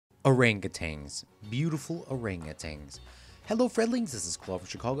Orangutans. Beautiful orangutans. Hello, Fredlings. This is Claude from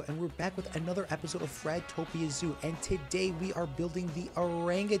Chicago, and we're back with another episode of Fredtopia Zoo. And today we are building the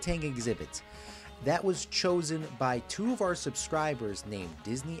orangutan exhibit. That was chosen by two of our subscribers named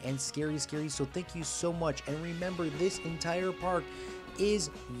Disney and Scary. So thank you so much. And remember, this entire park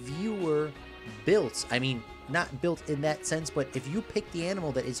is viewer built. I mean, not built in that sense, but if you pick the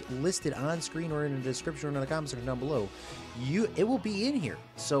animal that is listed on screen or in the description or in the comments section down below, it will be in here.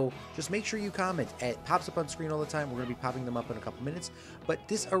 So just make sure you comment. It pops up on screen all the time. We're going to be popping them up in a couple minutes. But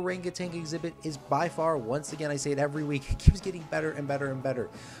this orangutan exhibit is by far, once again, I say it every week, it keeps getting better and better and better.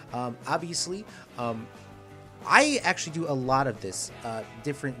 Obviously, I actually do a lot of this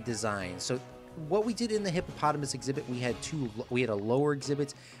different designs. So what we did in the hippopotamus exhibit, we had a lower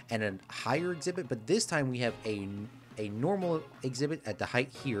exhibit and a higher exhibit, but this time we have a normal exhibit at the height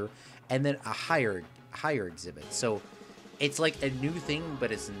here, and then a higher exhibit. So it's like a new thing,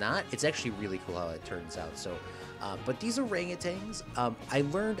 but it's not. It's actually really cool how it turns out. So, but these orangutans, I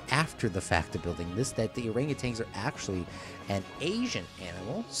learned after the fact of building this that the orangutans are actually an Asian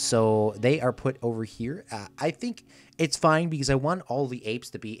animal. So they are put over here. I think it's fine because I want all the apes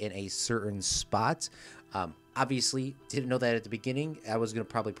to be in a certain spot. Obviously, didn't know that at the beginning. I was going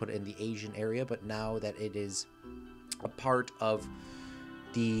to probably put it in the Asian area, but now that it is a part of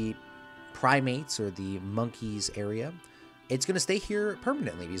the primates or the monkeys area, it's going to stay here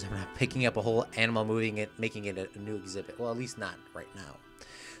permanently because I'm not picking up a whole animal, moving it, making it a new exhibit. Well, at least not right now.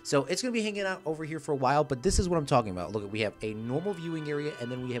 So it's going to be hanging out over here for a while, but this is what I'm talking about. Look, we have a normal viewing area,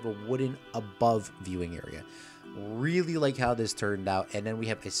 and then we have a wooden above viewing area. Really like how this turned out. And then we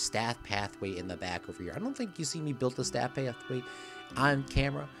have a staff pathway in the back over here. I don't think you see me build a staff pathway on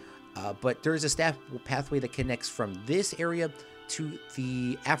camera, but there's a staff pathway that connects from this area to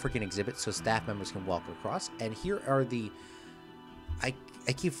the African exhibit, so staff members can walk across. And here are the...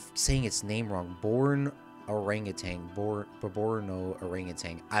 I keep saying its name wrong. Bornean Orangutan.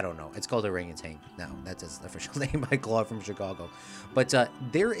 I don't know. It's called orangutan now. That's its official name by Claude from Chicago. But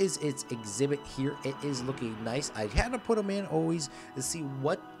there is its exhibit here. It is looking nice. I had to put them in always to see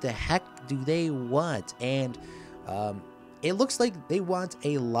what the heck do they want. And it looks like they want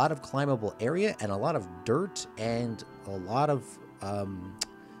a lot of climbable area and a lot of dirt and a lot of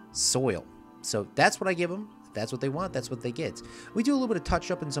soil. So that's what I give them. That's what they want. That's what they get. We do a little bit of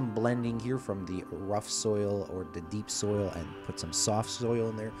touch up and some blending here from the rough soil or the deep soil and put some soft soil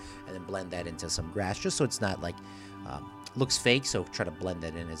in there and then blend that into some grass just so it's not like looks fake. So try to blend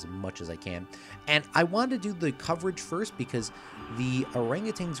that in as much as I can. And I want to do the coverage first because the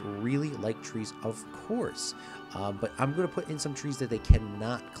orangutans really like trees, of course. But I'm going to put in some trees that they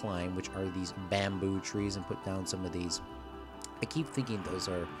cannot climb, which are these bamboo trees, and put down some of these. I keep thinking those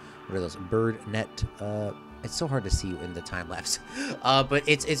are, what are those, bird net, it's so hard to see in the time lapse, but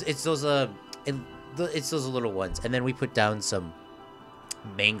it's those it's those little ones, and then we put down some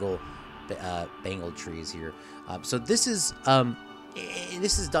bangle trees here. So this is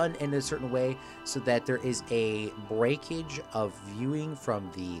done in a certain way so that there is a breakage of viewing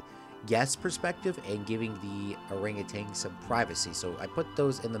from the guest perspective and giving the orangutan some privacy. So I put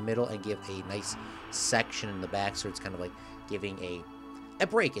those in the middle and give a nice section in the back, so it's kind of like giving a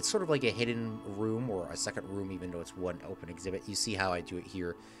break. It's sort of like a hidden room or a second room, even though it's one open exhibit. You see how I do it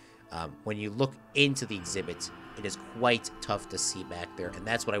here. When you look into the exhibit, it is quite tough to see back there, and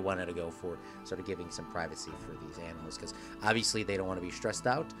that's what I wanted to go for, sort of giving some privacy for these animals, because obviously they don't want to be stressed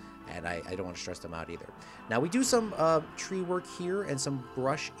out, and I don't want to stress them out either. Now we do some tree work here and some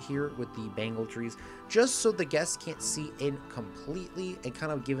brush here with the bangle trees, just so the guests can't see in completely, and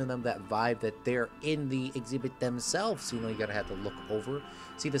kind of giving them that vibe that they're in the exhibit themselves. You know, you gotta have to look over.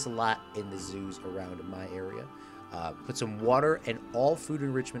 See this a lot in the zoos around my area. Put some water and all food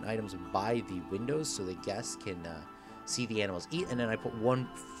enrichment items by the windows so the guests can see the animals eat. And then I put one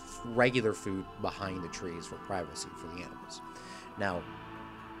regular food behind the trees for privacy for the animals. Now,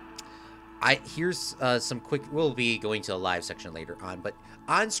 here's some quick... We'll be going to the live section later on, but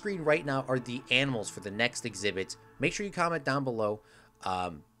on screen right now are the animals for the next exhibit. Make sure you comment down below.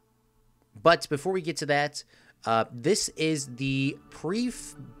 But before we get to that, this is the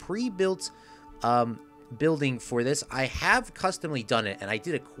pre-built... building for this. I have customly done it, and I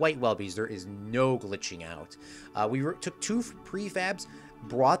did it quite well because there is no glitching out. We took two prefabs,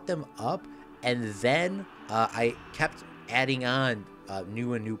 brought them up, and then I kept adding on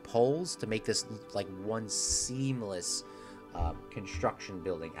new poles to make this like one seamless construction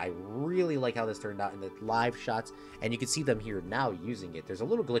building. I really like how this turned out in the live shots, and you can see them here now using it. There's a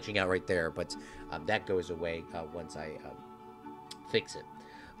little glitching out right there, but that goes away once I fix it.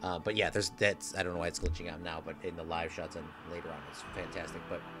 But yeah, I don't know why it's glitching out now, but in the live shots and later on, it's fantastic.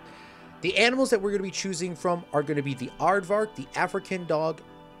 But the animals that we're going to be choosing from are going to be the aardvark, the African dog,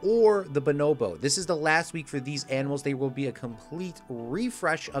 or the bonobo. This is the last week for these animals. There will be a complete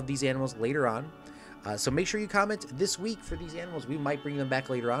refresh of these animals later on. So make sure you comment this week for these animals. We might bring them back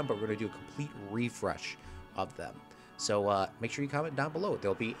later on, but we're going to do a complete refresh of them. So make sure you comment down below.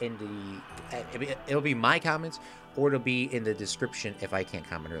 They'll be in it'll be my comments, or it'll be in the description if I can't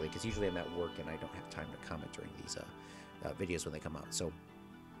comment early, because usually I'm at work and I don't have time to comment during these videos when they come out. So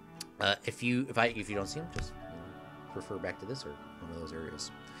if you don't see them, just refer back to this or one of those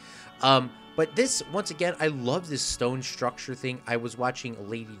areas. But this, once again, I love this stone structure thing. I was watching a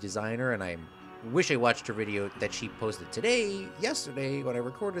lady designer, and I wish I watched her video that she posted yesterday when I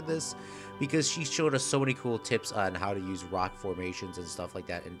recorded this, because she showed us so many cool tips on how to use rock formations and stuff like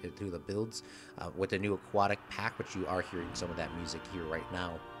that and through the builds with the new aquatic pack, which you are hearing some of that music here right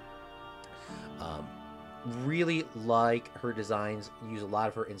now. Really like her designs, use a lot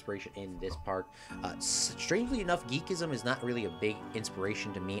of her inspiration in this park. Strangely enough, Geekism is not really a big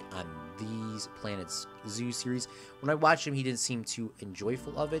inspiration to me on these Planet Zoo series. When I watched him, he didn't seem too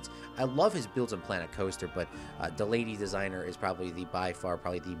enjoyful of it. I love his builds on Planet Coaster, but the lady designer is probably by far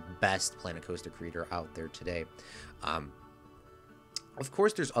the best Planet Coaster creator out there today. Of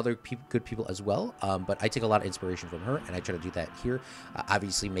course, there's other good people as well, but I take a lot of inspiration from her, and I try to do that here.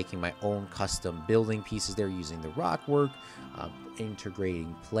 Obviously, making my own custom building pieces there using the rock work,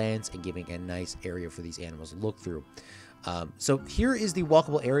 integrating plants, and giving a nice area for these animals to look through. So here is the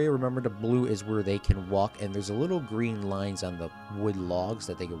walkable area. Remember, the blue is where they can walk, and there's a little green lines on the wood logs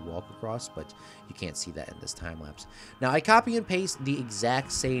that they can walk across, but you can't see that in this time lapse. Now, I copy and paste the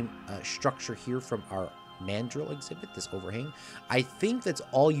exact same structure here from our mandrill exhibit, this overhang. I think that's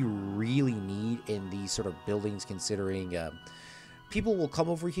all you really need in these sort of buildings, considering people will come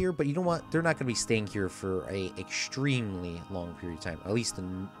over here, but you don't want, they're not going to be staying here for a extremely long period of time, at least the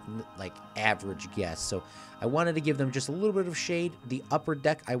like average guest. So I wanted to give them just a little bit of shade. The upper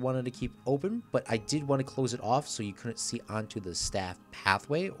deck I wanted to keep open, but I did want to close it off so you couldn't see onto the staff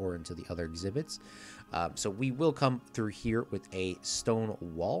pathway or into the other exhibits. So we will come through here with a stone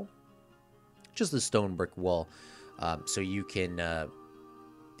wall, just a stone brick wall, so you can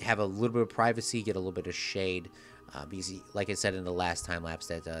have a little bit of privacy, get a little bit of shade, because like I said in the last time lapse,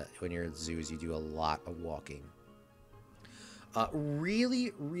 that when you're at zoos you do a lot of walking.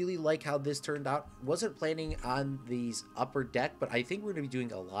 Really like how this turned out. Wasn't planning on these upper deck, but I think we're going to be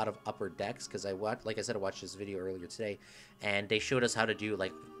doing a lot of upper decks, because like I said, I watched this video earlier today, and they showed us how to do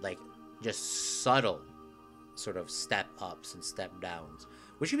like just subtle sort of step ups and step downs,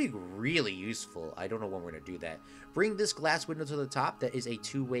 which would be really useful. I don't know when we're going to do that. Bring this glass window to the top. That is a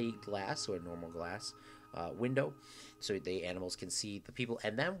two-way glass, so a normal glass window, so the animals can see the people.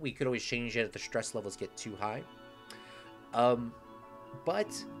 And then we could always change it if the stress levels get too high.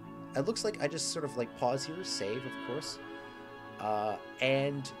 But it looks like I just sort of like pause here, save, of course.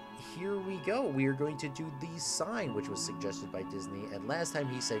 And here we go. We are going to do the sign, which was suggested by Disney. And last time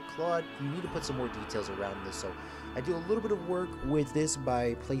he said, Claude, you need to put some more details around this. So I do a little bit of work with this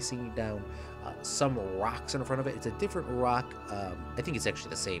by placing down some rocks in front of it. It's a different rock. I think it's actually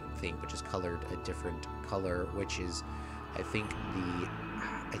the same thing, but just colored a different color, which is, I think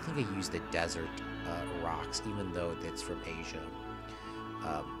I used the desert rocks, even though it's from Asia.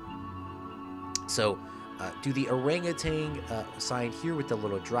 Do the orangutan sign here with the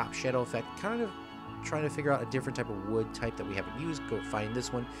little drop shadow effect. Kind of trying to figure out a different type of wood type that we haven't used. Go find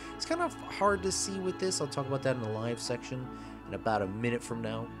this one. It's kind of hard to see with this. I'll talk about that in the live section in about a minute from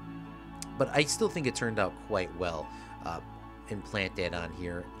now. But I still think it turned out quite well. Implant that on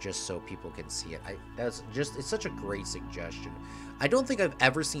here just so people can see it. It's such a great suggestion. I don't think I've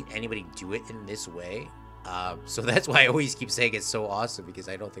ever seen anybody do it in this way. So that's why I always keep saying it's so awesome, because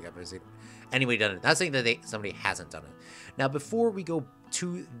I don't think I've ever seen anybody done it. Not saying that somebody hasn't done it. Now, before we go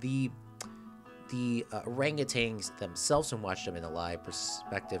to the orangutans themselves and watch them in the live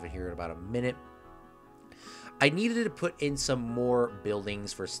perspective and here in about a minute, I needed to put in some more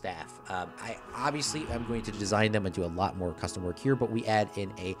buildings for staff. I obviously am going to design them and do a lot more custom work here, but we add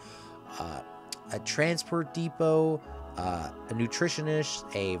in a transport depot, a nutritionist,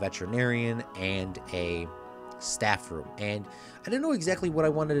 a veterinarian, and a staff room. And I didn't know exactly what I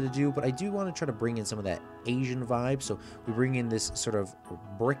wanted to do, but I do want to try to bring in some of that Asian vibe. So we bring in this sort of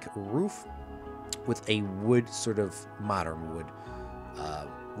brick roof with a wood, sort of modern wood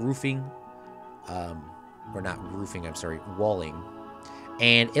roofing, or not roofing, I'm sorry, walling.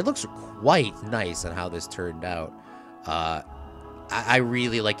 And it looks quite nice on how this turned out. I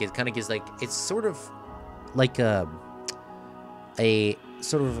really like it. It kind of gives like, it's sort of like a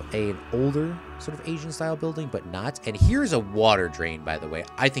sort of an older sort of Asian style building, but not. And here's a water drain, by the way.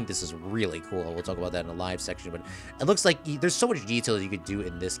 I think this is really cool. We'll talk about that in the live section, but it looks like there's so much detail that you could do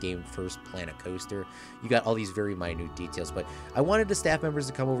in this game, First Planet Coaster. You got all these very minute details, but I wanted the staff members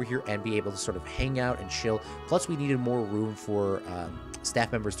to come over here and be able to sort of hang out and chill. Plus, we needed more room for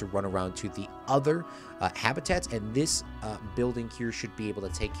staff members to run around to the other habitats, and this building here should be able to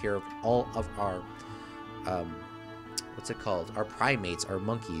take care of all of our what's it called? Our primates, our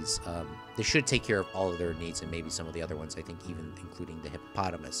monkeys. They should take care of all of their needs, and maybe some of the other ones. I think even including the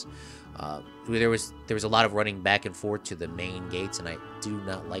hippopotamus. There was a lot of running back and forth to the main gates, and I do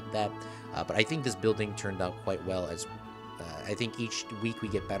not like that. But I think this building turned out quite well. As I think each week we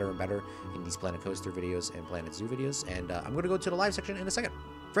get better and better in these Planet Coaster videos and Planet Zoo videos. And I'm going to go to the live section in a second.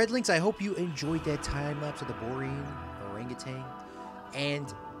 Fred Links, I hope you enjoyed that time lapse of the Bornean Orangutan.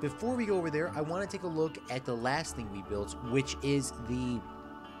 And before we go over there, I want to take a look at the last thing we built, which is the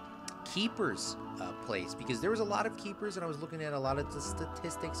keepers place, because there was a lot of keepers, and I was looking at a lot of the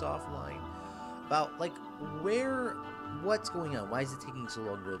statistics offline about like what's going on, why is it taking so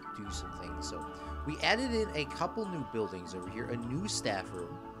long to do some things. So we added in a couple new buildings over here, a new staff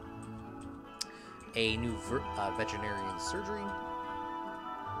room, a new veterinarian surgery,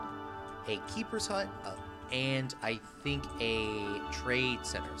 a keeper's hut, and I think a trade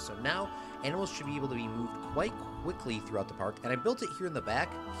center. So now animals should be able to be moved quite quickly throughout the park. And I built it here in the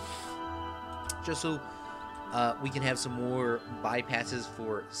back just so we can have some more bypasses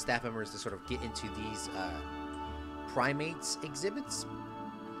for staff members to sort of get into these primates exhibits.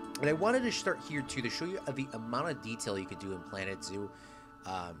 And I wanted to start here too to show you the amount of detail you could do in Planet Zoo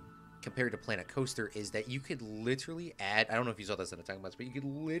compared to Planet Coaster, is that you could literally add, I don't know if you saw this in the time lapse, but you could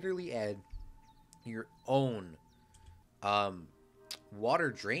literally add your own water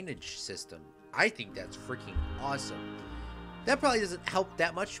drainage system. I think that's freaking awesome. That probably doesn't help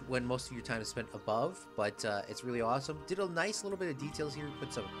that much when most of your time is spent above, but it's really awesome. Did a nice little bit of details here.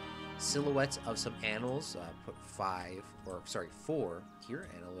 Put some silhouettes of some animals. Put 4 here,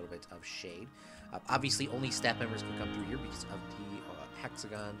 and a little bit of shade. Obviously, only staff members can come through here because of the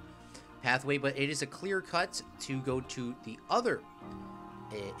hexagon pathway, but it is a clear cut to go to the other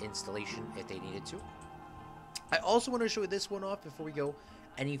installation if they needed to. I also want to show this one off before we go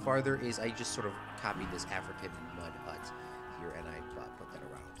any farther. Is I just sort of copied this African mud hut here, and I put that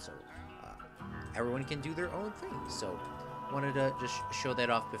around so everyone can do their own thing. So wanted to just show that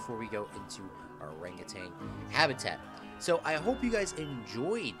off before we go into our orangutan habitat. So I hope you guys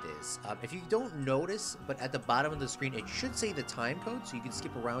enjoyed this. If you don't notice, but at the bottom of the screen it should say the time code, so you can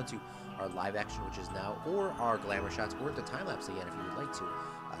skip around to our live action, which is now, or our glamour shots, or the time lapse again if you would like to.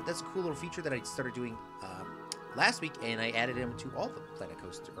 That's a cool little feature that I started doing last week, and I added them to all the Planet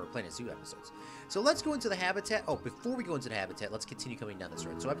Coaster or Planet Zoo episodes. So let's go into the habitat. Oh, before we go into the habitat, let's continue coming down this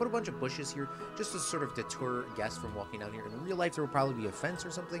road. So I put a bunch of bushes here just to sort of deter guests from walking down here. In real life, there will probably be a fence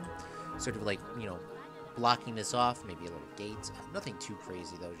or something, sort of like, you know, blocking this off. Maybe a little gate. Nothing too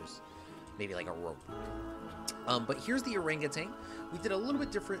crazy though, just maybe like a rope. But here's the orangutan. We did a little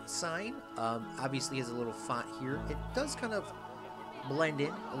bit different sign. Obviously, has a little font here. It does kind of blend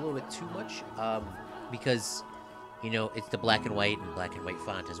in a little bit too much because, you know, it's the black and white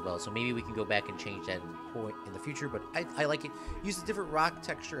font as well. So maybe we can go back and change that in the future. But I like it. Use a different rock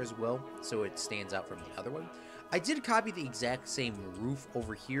texture as well, so it stands out from the other one. I did copy the exact same roof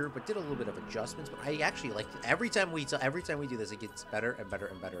over here, but did a little bit of adjustments. But I actually like it. Every time we do this, it gets better and better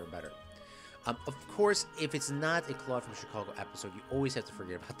and better and better. Of course, if it's not a Claude from Chicago episode, you always have to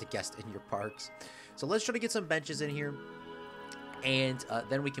forget about the guest in your parks. So let's try to get some benches in here, and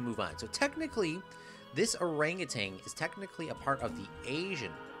then we can move on. So technically, this orangutan is technically a part of the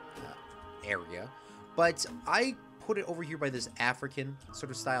Asian area, but I put it over here by this African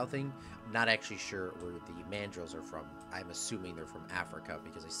sort of style thing. I'm not actually sure where the mandrills are from. I'm assuming they're from Africa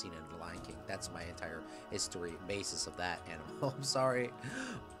because I've seen it in The Lion King. That's my entire history basis of that animal. I'm sorry.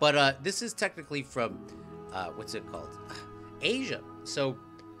 But this is technically from, what's it called? Asia. So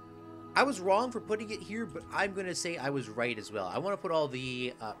I was wrong for putting it here, but I'm going to say I was right as well. I want to put all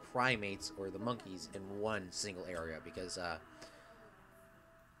the primates or the monkeys in one single area because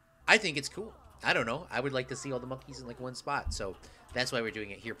I think it's cool. I don't know. I would like to see all the monkeys in like one spot. So that's why we're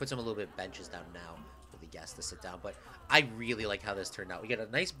doing it here. Put some a little bit of benches down now for the guests to sit down. But I really like how this turned out. We got a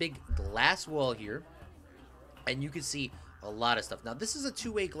nice big glass wall here, and you can see a lot of stuff. Now this is a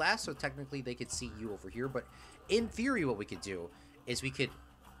two-way glass, so technically they could see you over here. But in theory, what we could do is we could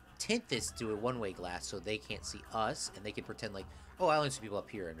tint this to a one-way glass so they can't see us, and they can pretend like, oh, I only see people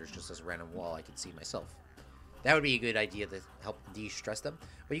up here, and there's just this random wall I can see myself. That would be a good idea to help de-stress them.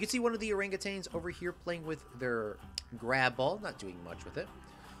 But you can see one of the orangutans over here playing with their grab ball, not doing much with it.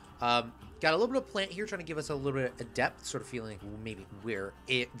 Got a little bit of plant here, trying to give us a little bit of depth, sort of feeling like maybe we're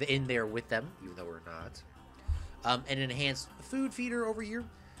in there with them, even though we're not. An enhanced food feeder over here,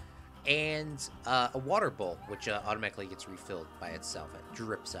 and a water bowl, which automatically gets refilled by itself. It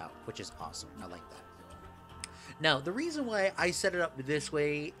drips out, which is awesome. I like that. Now, the reason why I set it up this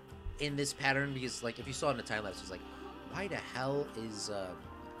way in this pattern, because like if you saw in the time lapse, it's like, why the hell is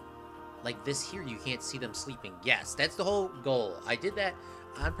like this here? You can't see them sleeping. Yes, that's the whole goal. I did that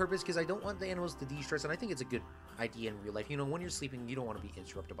on purpose because I don't want the animals to de-stress, and I think it's a good idea in real life. You know, when you're sleeping, you don't want to be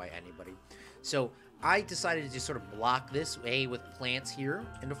interrupted by anybody. So I decided to just sort of block this way with plants here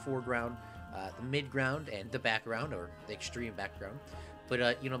in the foreground, the midground, and the background, or the extreme background.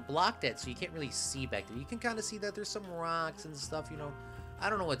 But, you know, block that so you can't really see back there. You can kind of see that there's some rocks and stuff, you know. I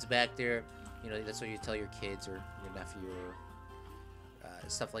don't know what's back there. You know, that's what you tell your kids or your nephew or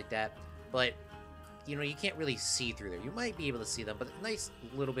stuff like that. But, you know, you can't really see through there. You might be able to see them, but a nice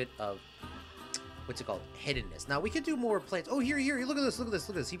little bit of, what's it called, hiddenness. Now, we could do more plants. Oh, here, look at this, look at this,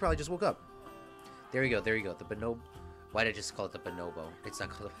 look at this. He probably just woke up. There you go, there you go. The bonobo. Why did I just call it the bonobo? It's not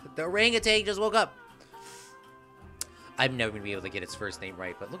called the orangutan just woke up. I'm never going to be able to get its first name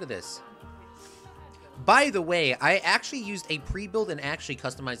right, but look at this. By the way, I actually used a pre-build and actually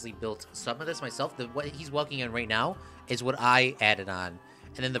customizedly built some of this myself. What he's walking on right now is what I added on.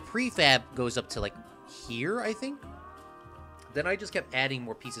 And then the prefab goes up to like here, I think. Then I just kept adding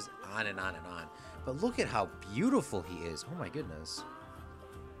more pieces on and on and on. But look at how beautiful he is. Oh my goodness.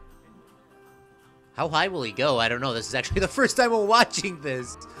 How high will he go? I don't know. This is actually the first time I'm watching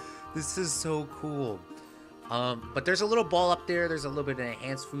this. This is so cool. But there's a little ball up there. There's a little bit of an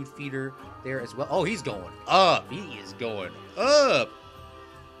enhanced food feeder there as well. Oh, he's going up. He is going up.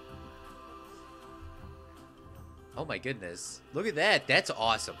 Oh my goodness. Look at that. That's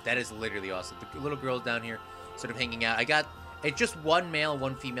awesome. That is literally awesome. The little girl's down here sort of hanging out. I got it's just one male and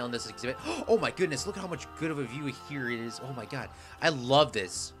one female in this exhibit. Oh my goodness. Look at how much good of a view here it is. Oh my god. I love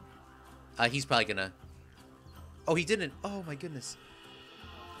this. He's probably gonna... Oh, he didn't. Oh my goodness.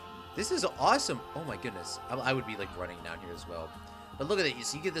 This is awesome. Oh my goodness. I would be like running down here as well. But look at it.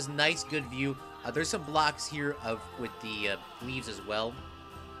 So you get this nice, good view. There's some blocks here with the leaves as well.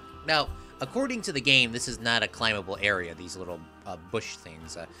 Now, according to the game, this is not a climbable area, these little bush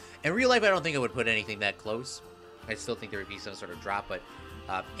things. In real life, I don't think I would put anything that close. I still think there would be some sort of drop, but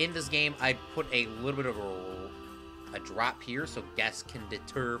in this game, I put a little bit of a drop here so guests can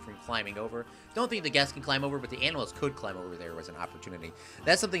deter from climbing over. Don't think the guests can climb over, but the animals could climb over there was an opportunity.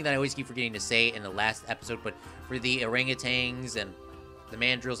 That's something that I always keep forgetting to say in the last episode, but for the orangutans and the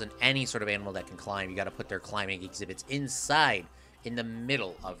mandrills and any sort of animal that can climb, you got to put their climbing exhibits inside, in the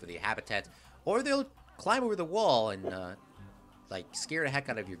middle of the habitat, or they'll climb over the wall and like scare the heck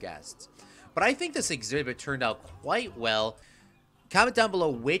out of your guests. But I think this exhibit turned out quite well. Comment down below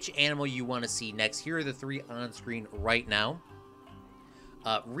which animal you want to see next. Here are the 3 on screen right now.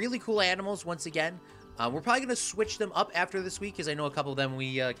 Really cool animals once again. We're probably going to switch them up after this week, because I know a couple of them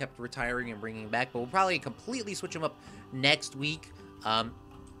we kept retiring and bringing back, but we'll probably completely switch them up next week.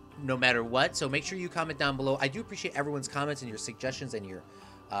 No matter what, so make sure you comment down below. I do appreciate everyone's comments and your suggestions and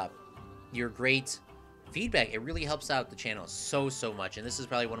your great feedback. It really helps out the channel so much, and this is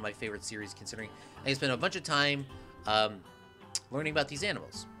probably one of my favorite series, considering I spent a bunch of time learning about these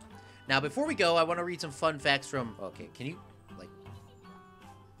animals. Now, before we go, I want to read some fun facts from... Okay, can you, like...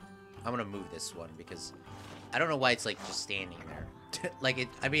 I'm going to move this one, because I don't know why it's, like, just standing there. Like, it...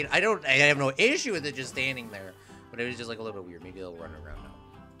 I mean, I have no issue with it just standing there, but it was just, like, a little bit weird. Maybe it'll run around now.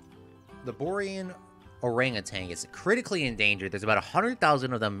 The Bornean Orangutan is critically endangered. There's about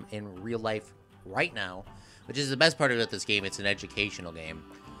 100,000 of them in real life right now, which is the best part about this game. It's an educational game.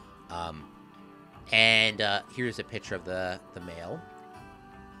 And here's a picture of the male.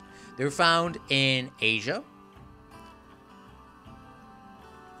 They're found in Asia.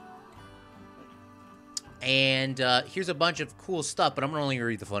 And here's a bunch of cool stuff, but I'm going to only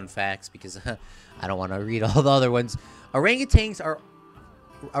read the fun facts because I don't want to read all the other ones. Orangutans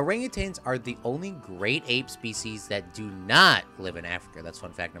are the only great ape species that do not live in Africa. That's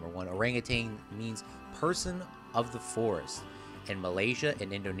fun fact number 1. Orangutan means person of the forest in Malaysia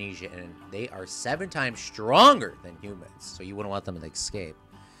and Indonesia, and they are 7 times stronger than humans, so you wouldn't want them to escape.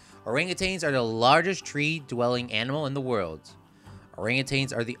 Orangutans are the largest tree-dwelling animal in the world.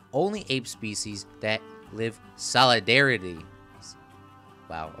 Orangutans are the only ape species that live solidarity.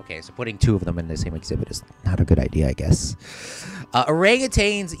 Wow, okay, so putting 2 of them in the same exhibit is not a good idea, I guess.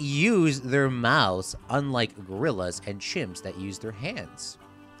 Orangutans use their mouths, unlike gorillas and chimps that use their hands.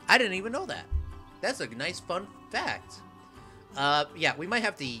 I didn't even know that. That's a nice fun fact. Yeah, we might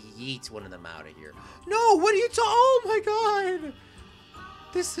have to yeet one of them out of here. No, what are you talking? Oh my god!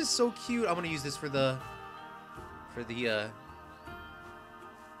 This is so cute. I'm gonna use this for the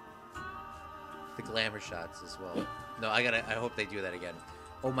glamour shots as well. No, I hope they do that again.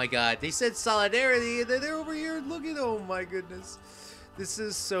 Oh my god, they said solidarity, and they're over here looking. Oh my goodness. This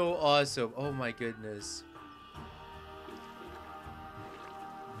is so awesome. Oh my goodness.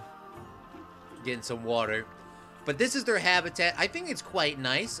 Getting some water. But this is their habitat. I think it's quite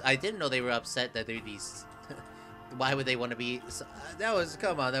nice. I didn't know they were upset that they're these... Why would they want to be...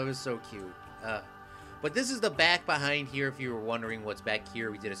 Come on, that was so cute. But this is the back behind here, if you were wondering what's back here.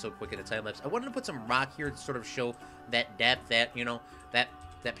 We did it so quick in a time lapse. I wanted to put some rock here to sort of show that depth, that, you know, that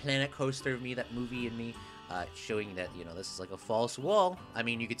Planet Coaster of me, that movie in me, showing that, you know, this is like a false wall. I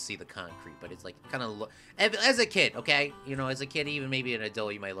mean, you could see the concrete, but it's like kind of... As a kid, okay? You know, as a kid, even maybe an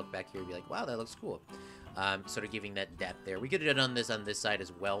adult, you might look back here and be like, wow, that looks cool. Sort of giving that depth there. We could have done this on this side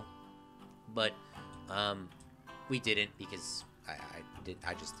as well, but we didn't because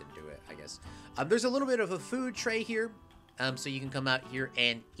I just didn't do it, I guess. There's a little bit of a food tray here, so you can come out here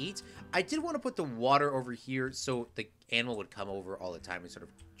and eat. I did want to put the water over here so the animal would come over all the time and sort of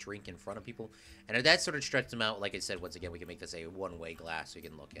drink in front of people, and if that sort of stretched them out, like I said, once again, we can make this a one-way glass so you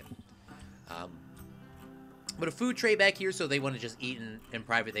can look in. But a food tray back here, so they want to just eat in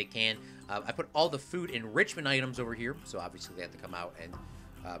private, they can. I put all the food enrichment items over here, so obviously they have to come out and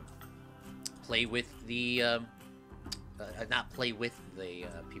play with the... not play with the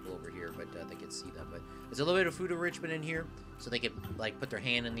people over here, but they can see them. But there's a little bit of food enrichment in here, so they can like put their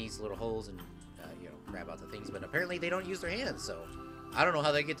hand in these little holes and you know, grab out the things. But apparently they don't use their hands, so I don't know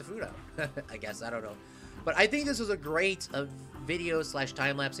how they get the food out. I guess, I don't know. But I think this was a great video /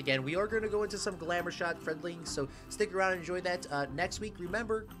 time lapse. Again, we are going to go into some glamour shot friendly, so stick around and enjoy that. Next week,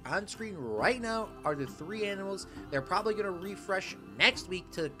 remember, on screen right now are the 3 animals. They're probably going to refresh next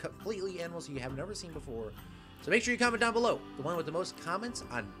week to completely animals you have never seen before. So make sure you comment down below. The one with the most comments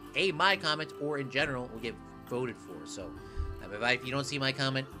on my comment or in general will get voted for. So if you don't see my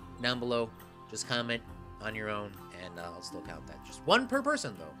comment down below, just comment on your own, and I'll still count that. Just 1 per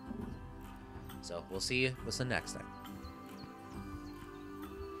person, though. So we'll see you next time.